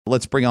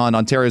Let's bring on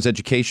Ontario's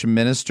Education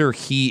Minister.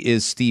 He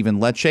is Stephen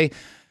Lecce.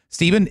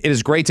 Stephen, it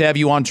is great to have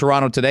you on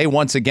Toronto today.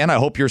 Once again, I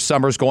hope your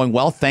summer's going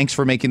well. Thanks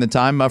for making the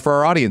time for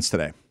our audience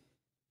today.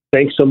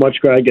 Thanks so much,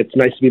 Greg. It's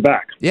nice to be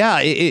back. Yeah,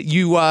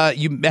 you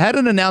had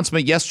an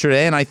announcement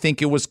yesterday, and I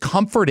think it was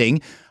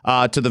comforting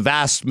to the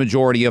vast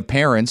majority of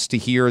parents to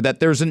hear that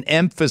there's an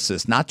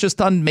emphasis, not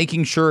just on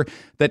making sure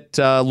that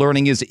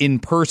learning is in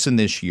person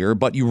this year,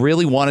 but you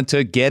really wanted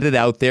to get it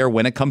out there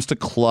when it comes to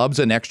clubs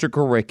and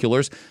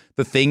extracurriculars,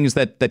 the things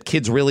that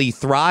kids really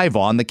thrive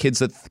on, the things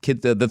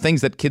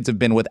that kids have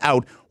been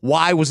without.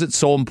 Why was it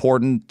so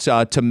important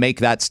to make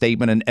that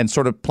statement and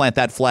sort of plant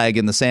that flag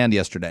in the sand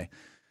yesterday?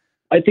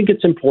 I think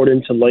it's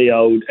important to lay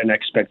out an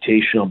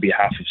expectation on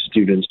behalf of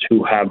students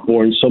who have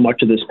borne so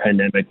much of this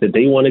pandemic that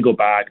they want to go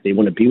back, they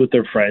want to be with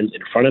their friends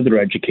in front of their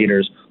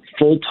educators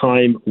full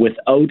time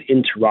without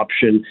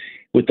interruption,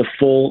 with the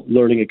full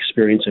learning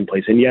experience in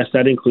place. And yes,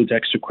 that includes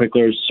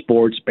extracurriculars,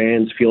 sports,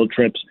 bands, field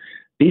trips.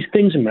 These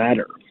things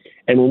matter.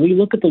 And when we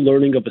look at the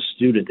learning of a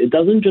student, it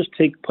doesn't just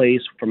take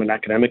place from an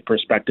academic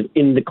perspective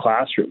in the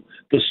classroom.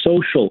 The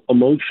social,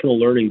 emotional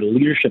learning, the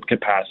leadership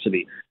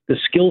capacity, the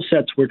skill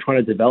sets we're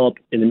trying to develop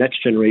in the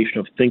next generation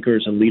of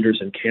thinkers and leaders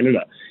in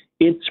Canada,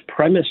 it's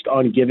premised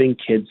on giving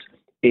kids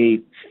a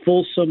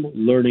fulsome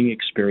learning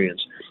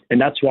experience.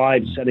 And that's why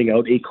I'm setting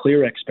out a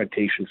clear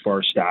expectation for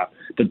our staff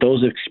that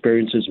those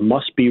experiences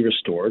must be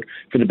restored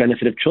for the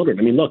benefit of children.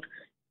 I mean, look,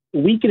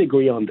 we can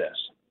agree on this.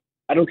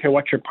 I don't care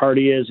what your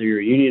party is or you're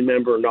a union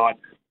member or not.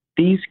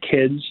 These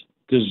kids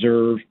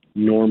deserve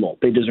normal.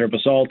 They deserve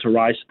us all to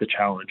rise to the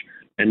challenge.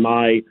 And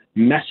my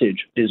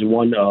message is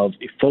one of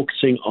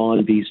focusing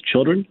on these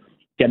children,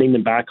 getting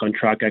them back on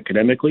track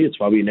academically. It's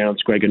why we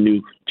announced, Greg, a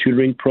new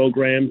tutoring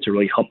program to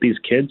really help these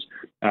kids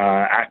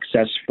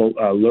access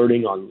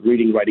learning on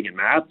reading, writing, and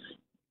math.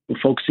 We're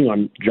focusing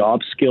on job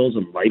skills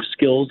and life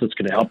skills that's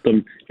going to help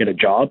them get a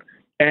job,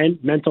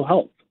 and mental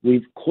health.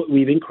 We've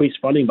increased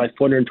funding by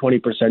 420%,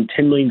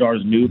 $10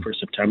 million new for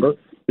September.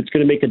 It's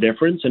going to make a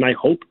difference, and I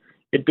hope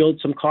it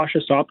builds some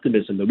cautious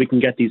optimism that we can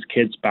get these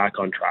kids back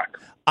on track.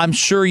 I'm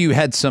sure you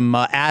had some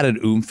added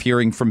oomph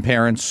hearing from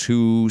parents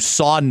who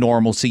saw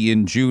normalcy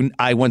in June.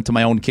 I went to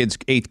my own kid's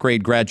 8th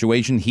grade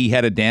graduation. He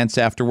had a dance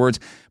afterwards.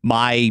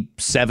 My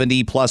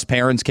 70-plus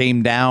parents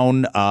came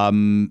down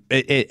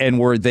and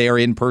were there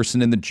in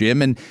person in the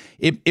gym, and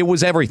it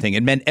was everything.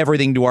 It meant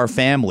everything to our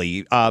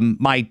family.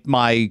 My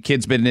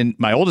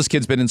oldest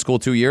kid's been in school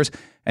 2 years,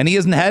 and he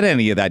hasn't had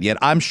any of that yet.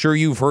 I'm sure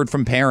you've heard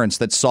from parents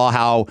that saw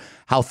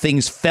how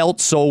things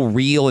felt so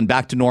real and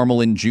back to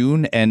normal in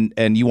June,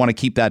 and you want to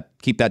keep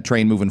that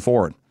train moving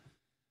forward.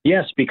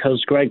 Yes,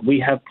 because, Greg, we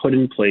have put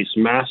in place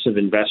massive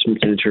investments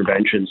and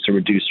interventions to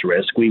reduce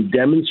risk. We've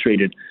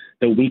demonstrated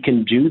that we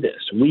can do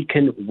this. We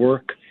can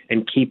work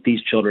and keep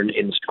these children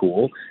in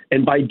school.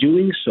 And by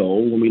doing so,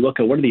 when we look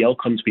at what are the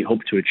outcomes we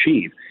hope to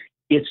achieve,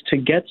 it's to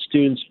get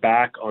students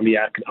back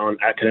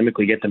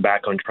academically, get them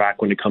back on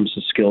track when it comes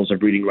to skills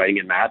of reading, writing,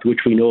 and math,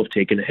 which we know have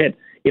taken a hit.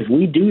 If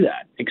we do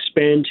that,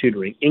 expand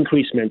tutoring,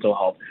 increase mental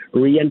health,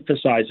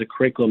 re-emphasize a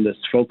curriculum that's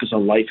focused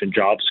on life and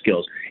job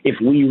skills, if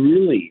we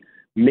really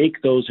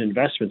make those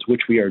investments,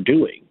 which we are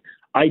doing,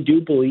 I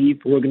do believe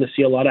we're going to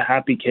see a lot of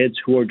happy kids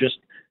who are just,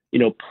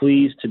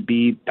 pleased to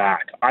be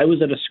back. I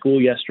was at a school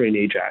yesterday in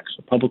Ajax,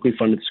 a publicly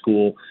funded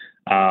school,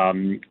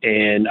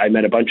 and I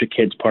met a bunch of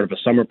kids, part of a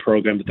summer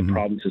program that the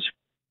province is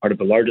part of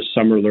the largest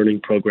summer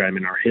learning program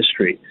in our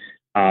history,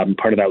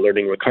 part of that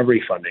learning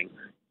recovery funding.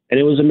 And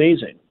it was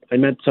amazing. I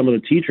met some of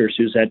the teachers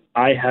who said,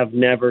 I have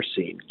never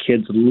seen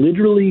kids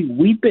literally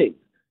weeping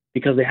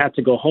because they had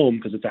to go home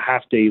because it's a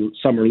half-day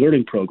summer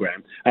learning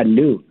program at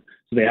noon.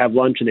 So they have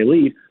lunch and they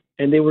leave,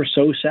 and they were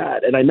so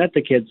sad. And I met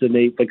the kids, and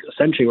they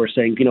essentially were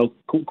saying, can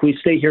we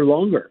stay here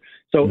longer?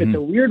 So it's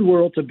a weird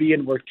world to be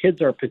in where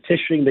kids are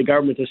petitioning the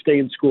government to stay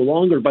in school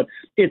longer, but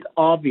it's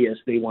obvious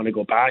they want to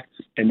go back.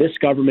 And this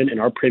government and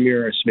our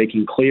premier is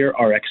making clear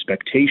our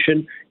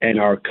expectation and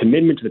our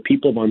commitment to the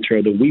people of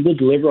Ontario that we will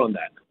deliver on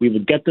that. We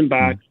will get them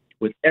back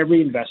with every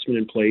investment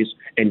in place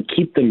and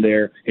keep them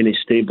there in a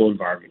stable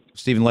environment.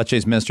 Stephen Lecce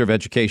is Minister of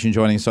Education,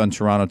 joining us on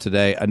Toronto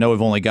today. I know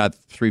we've only got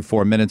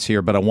 3-4 minutes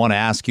here, but I want to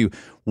ask you,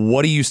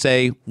 what do you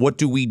say, what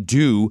do we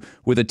do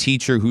with a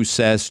teacher who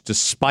says,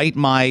 despite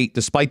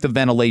the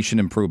ventilation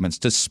improvements,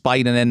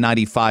 despite an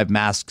N95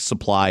 mask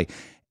supply,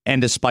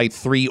 and despite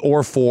 3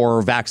 or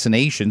 4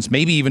 vaccinations,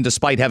 maybe even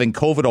despite having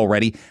COVID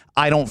already,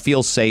 I don't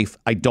feel safe,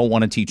 I don't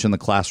want to teach in the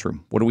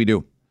classroom? What do we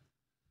do?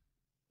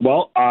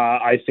 Well,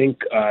 I think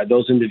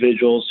those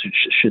individuals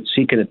should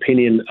seek an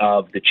opinion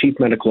of the Chief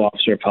Medical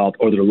Officer of Health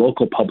or their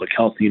local public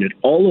health unit,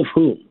 all of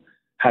whom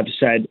have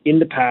said in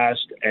the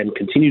past and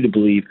continue to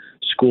believe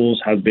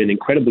schools have been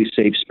incredibly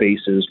safe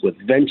spaces with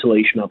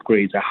ventilation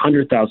upgrades,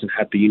 100,000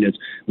 HEPA units.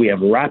 We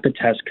have rapid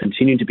tests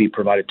continuing to be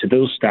provided to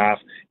those staff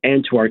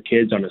and to our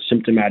kids on a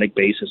symptomatic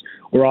basis.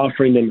 We're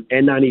offering them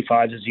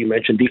N95s, as you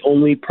mentioned, the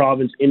only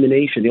province in the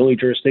nation, the only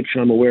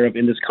jurisdiction I'm aware of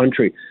in this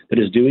country that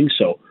is doing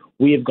so.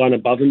 We have gone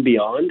above and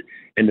beyond,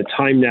 and the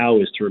time now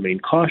is to remain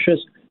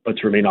cautious, but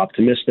to remain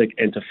optimistic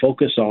and to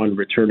focus on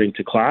returning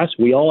to class.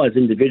 We all as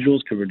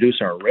individuals can reduce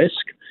our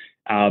risk.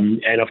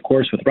 And of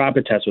course, with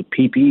rapid tests, with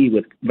PPE,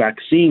 with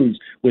vaccines,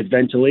 with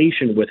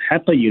ventilation, with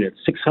HEPA units,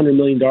 $600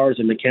 million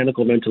in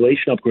mechanical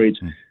ventilation upgrades.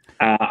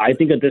 I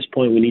think at this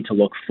point we need to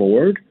look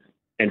forward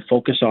and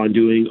focus on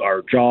doing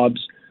our jobs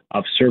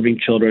of serving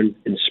children,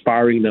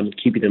 inspiring them,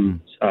 keeping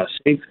them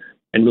safe,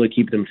 and really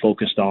keep them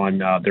focused on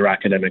their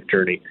academic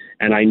journey.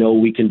 And I know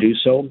we can do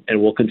so,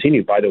 and we'll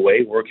continue, by the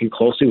way, working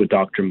closely with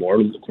Dr.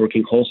 Moore,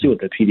 working closely with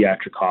the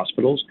pediatric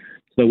hospitals,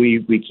 so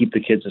we keep the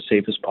kids as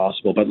safe as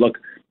possible. But look,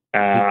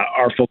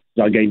 our focus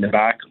is on getting them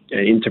back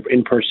into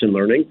in-person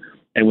learning.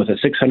 And with a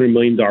 $600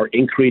 million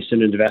increase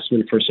in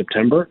investment for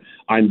September,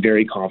 I'm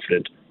very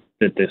confident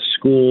that the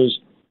schools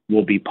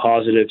will be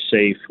positive,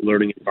 safe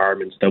learning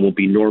environments that will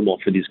be normal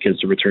for these kids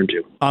to return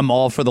to. I'm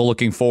all for the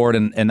looking forward,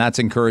 and that's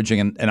encouraging,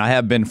 and I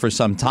have been for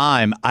some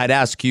time. I'd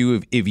ask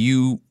you if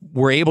you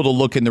were able to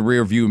look in the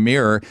rearview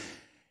mirror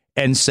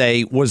and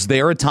say, was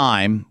there a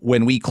time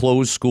when we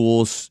closed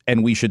schools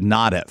and we should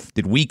not have?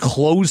 Did we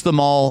close them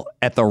all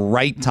at the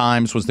right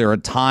times? Was there a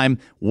time?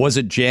 Was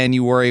it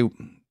January?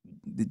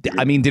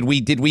 I mean, did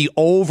we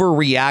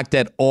overreact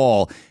at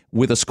all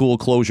with a school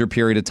closure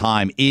period of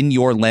time in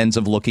your lens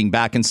of looking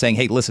back and saying,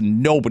 hey,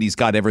 listen, nobody's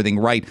got everything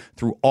right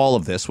through all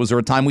of this? Was there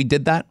a time we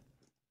did that?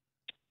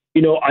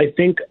 You know, I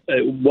think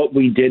what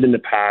we did in the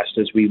past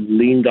is we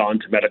leaned on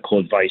to medical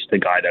advice to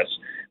guide us.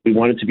 We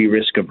wanted to be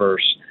risk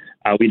averse.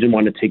 We didn't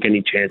want to take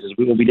any chances.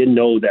 We didn't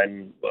know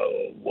then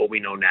what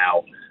we know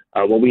now.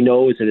 What we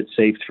know is that it's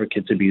safe for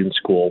kids to be in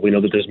school. We know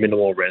that there's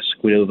minimal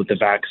risk. We know that the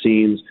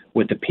vaccines,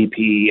 with the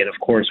PPE, and of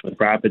course with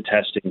rapid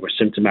testing for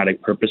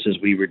symptomatic purposes,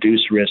 we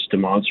reduce risk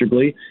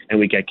demonstrably and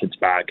we get kids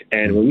back.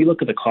 And when we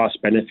look at the cost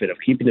benefit of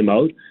keeping them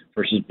out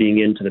versus being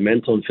into the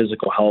mental and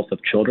physical health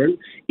of children,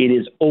 it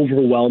is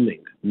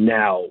overwhelming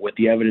now with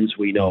the evidence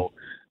we know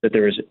that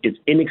it's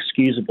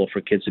inexcusable for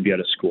kids to be out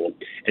of school.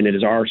 And it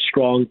is our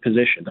strong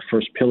position. The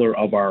first pillar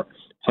of our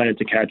plan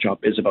to catch up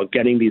is about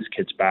getting these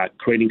kids back,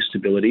 creating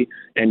stability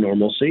and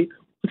normalcy,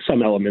 with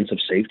some elements of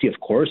safety, of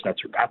course.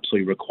 That's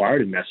absolutely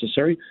required and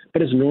necessary,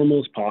 but as normal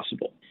as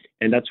possible.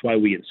 And that's why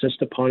we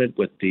insist upon it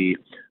with the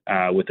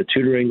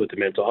tutoring, with the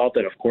mental health,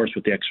 and of course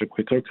with the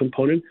extracurricular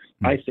component.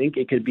 I think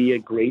it could be a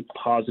great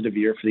positive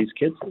year for these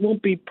kids. It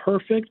won't be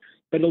perfect,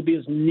 but it'll be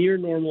as near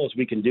normal as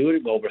we can do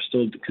it while we're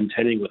still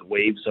contending with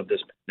waves of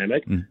this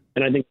pandemic.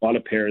 And I think a lot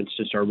of parents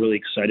just are really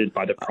excited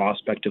by the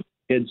prospect of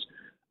kids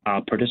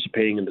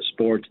participating in the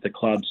sports, the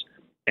clubs,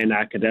 and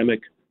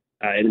academic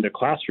and in their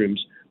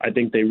classrooms. I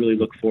think they really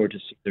look forward to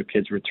see their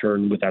kids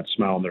return with that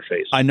smile on their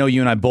face. I know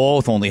you and I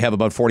both only have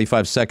about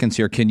 45 seconds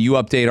here. Can you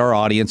update our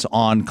audience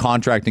on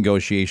contract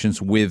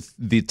negotiations with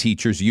the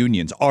teachers'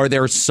 unions? Are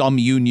there some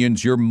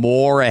unions you're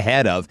more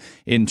ahead of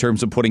in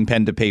terms of putting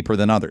pen to paper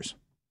than others?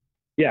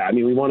 Yeah, I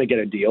mean, we want to get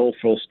a deal,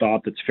 full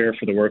stop, that's fair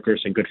for the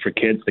workers and good for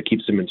kids, that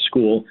keeps them in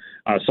school.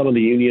 Some of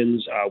the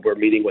unions we're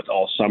meeting with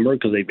all summer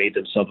because they made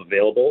themselves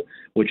available,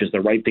 which is the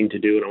right thing to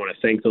do, and I want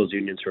to thank those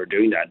unions who are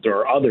doing that. There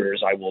are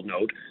others, I will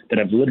note, that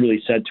have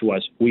literally said to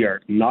us, we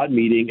are not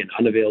meeting and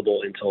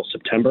unavailable until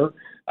September,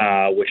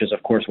 which is,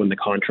 of course, when the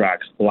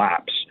contracts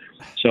lapse.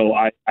 So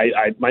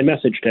my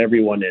message to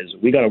everyone is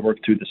we got to work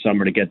through the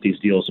summer to get these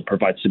deals and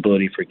provide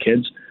stability for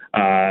kids.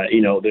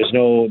 There's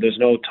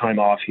no time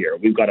off here.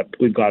 We've got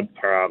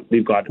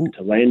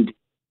to land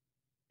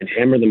and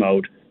hammer them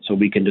out so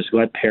we can just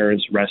let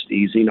parents rest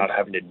easy, not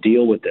having to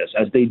deal with this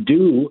as they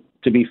do.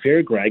 To be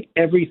fair, Greg,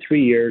 every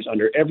 3 years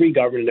under every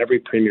government and every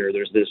premier,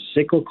 there's this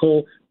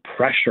cyclical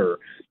pressure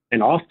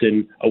and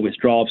often a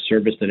withdrawal of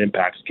service that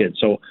impacts kids.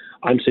 So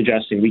I'm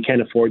suggesting we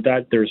can't afford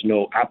that. There's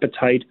no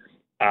appetite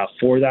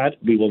for that.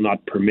 We will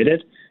not permit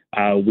it.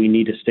 We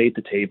need to stay at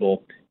the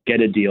table,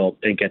 get a deal,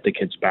 and get the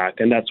kids back.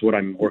 And that's what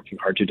I'm working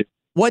hard to do.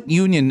 What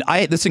union,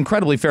 that's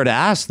incredibly fair to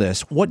ask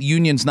this, what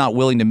union's not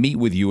willing to meet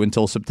with you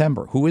until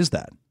September? Who is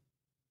that?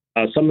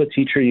 Some of the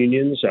teacher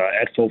unions,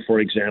 EDFO, for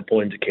example,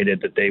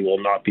 indicated that they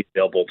will not be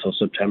available till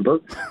September.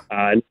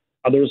 And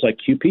others like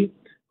CUPE,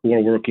 who are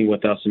working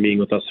with us and meeting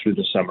with us through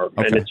the summer.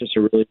 Okay. And it's just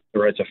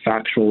it's a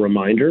factual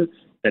reminder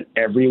that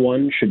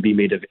everyone should be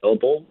made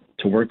available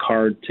to work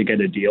hard to get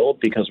a deal,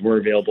 because we're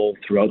available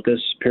throughout this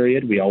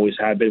period. We always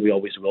have been, we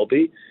always will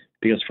be,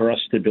 because for us,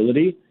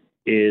 stability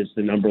is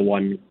the number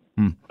one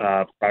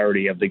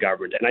priority of the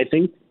government. And I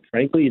think,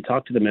 frankly, you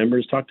talk to the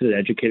members, talk to the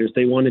educators,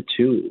 they want it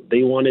too.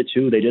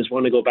 They just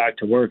want to go back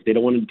to work. They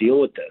don't want to deal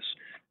with this.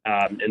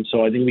 And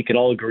so I think we could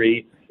all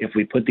agree, if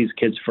we put these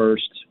kids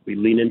first, we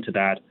lean into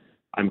that,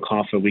 I'm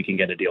confident we can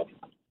get a deal.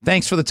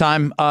 Thanks for the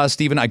time,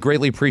 Stephen. I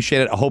greatly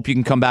appreciate it. I hope you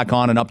can come back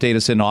on and update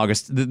us in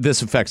August.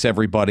 This affects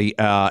everybody.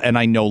 And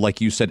I know,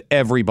 like you said,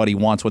 everybody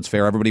wants what's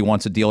fair. Everybody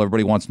wants a deal.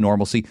 Everybody wants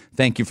normalcy.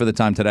 Thank you for the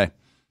time today.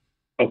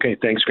 Okay,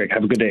 thanks, Greg.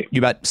 Have a good day. You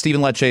bet. Stephen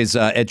Lecce is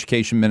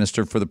Education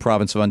Minister for the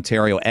province of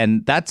Ontario.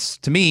 And that's,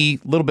 to me,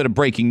 a little bit of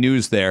breaking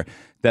news there,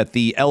 that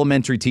the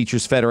Elementary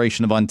Teachers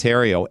Federation of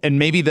Ontario, and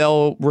maybe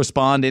they'll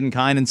respond in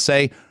kind and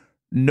say,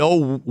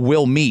 no,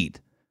 we'll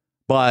meet.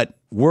 But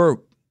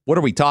what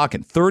are we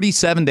talking?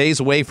 37 days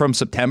away from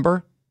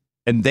September?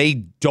 and they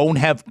don't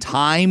have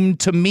time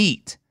to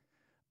meet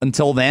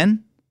until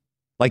then?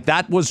 Like,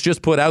 that was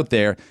just put out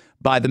there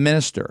by the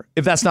minister.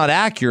 If that's not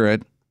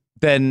accurate,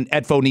 then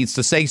EDFO needs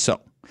to say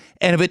so.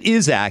 And if it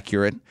is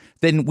accurate,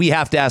 then we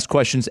have to ask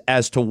questions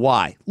as to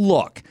why.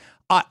 Look,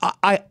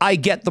 I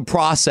get the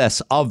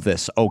process of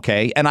this,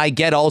 okay? And I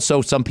get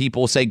also some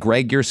people say,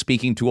 Greg, you're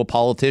speaking to a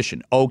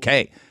politician.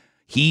 Okay,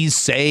 he's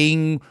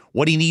saying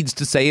what he needs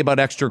to say about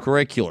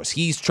extracurriculars.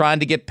 He's trying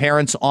to get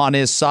parents on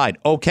his side.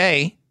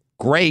 Okay,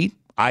 great.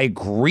 I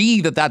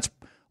agree that that's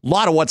a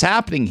lot of what's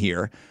happening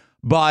here.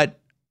 But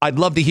I'd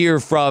love to hear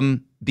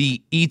from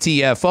the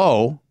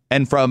ETFO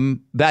and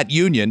from that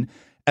union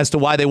as to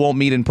why they won't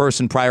meet in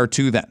person prior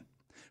to then.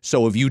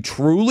 So if you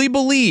truly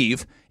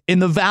believe in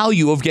the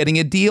value of getting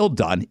a deal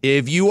done,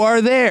 if you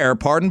are there,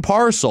 part and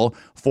parcel,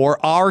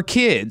 for our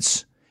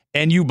kids,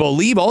 and you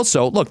believe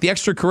also, look, the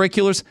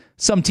extracurriculars,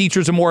 some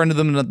teachers are more into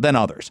them than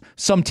others.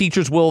 Some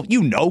teachers will,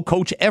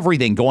 coach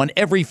everything, go on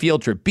every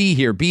field trip, be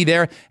here, be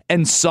there,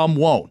 and some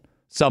won't.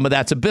 Some of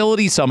that's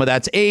ability, some of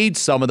that's age,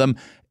 some of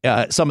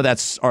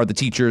that's are the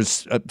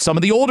teachers. Some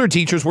of the older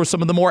teachers were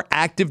some of the more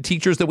active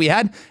teachers that we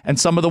had. And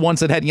some of the ones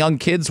that had young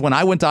kids when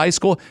I went to high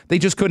school, they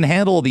just couldn't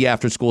handle the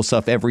after school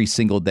stuff every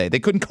single day. They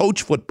couldn't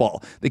coach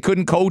football. They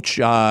couldn't coach,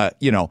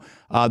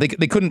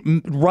 they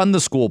couldn't run the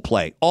school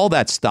play, all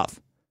that stuff.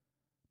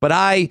 But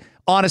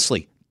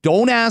honestly,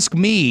 don't ask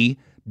me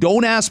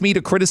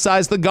to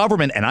criticize the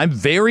government. And I'm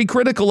very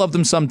critical of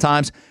them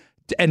sometimes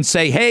and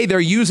say, hey,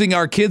 they're using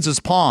our kids as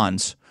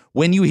pawns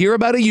when you hear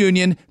about a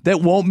union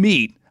that won't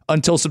meet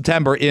until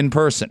September in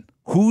person.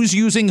 Who's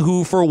using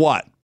who for what?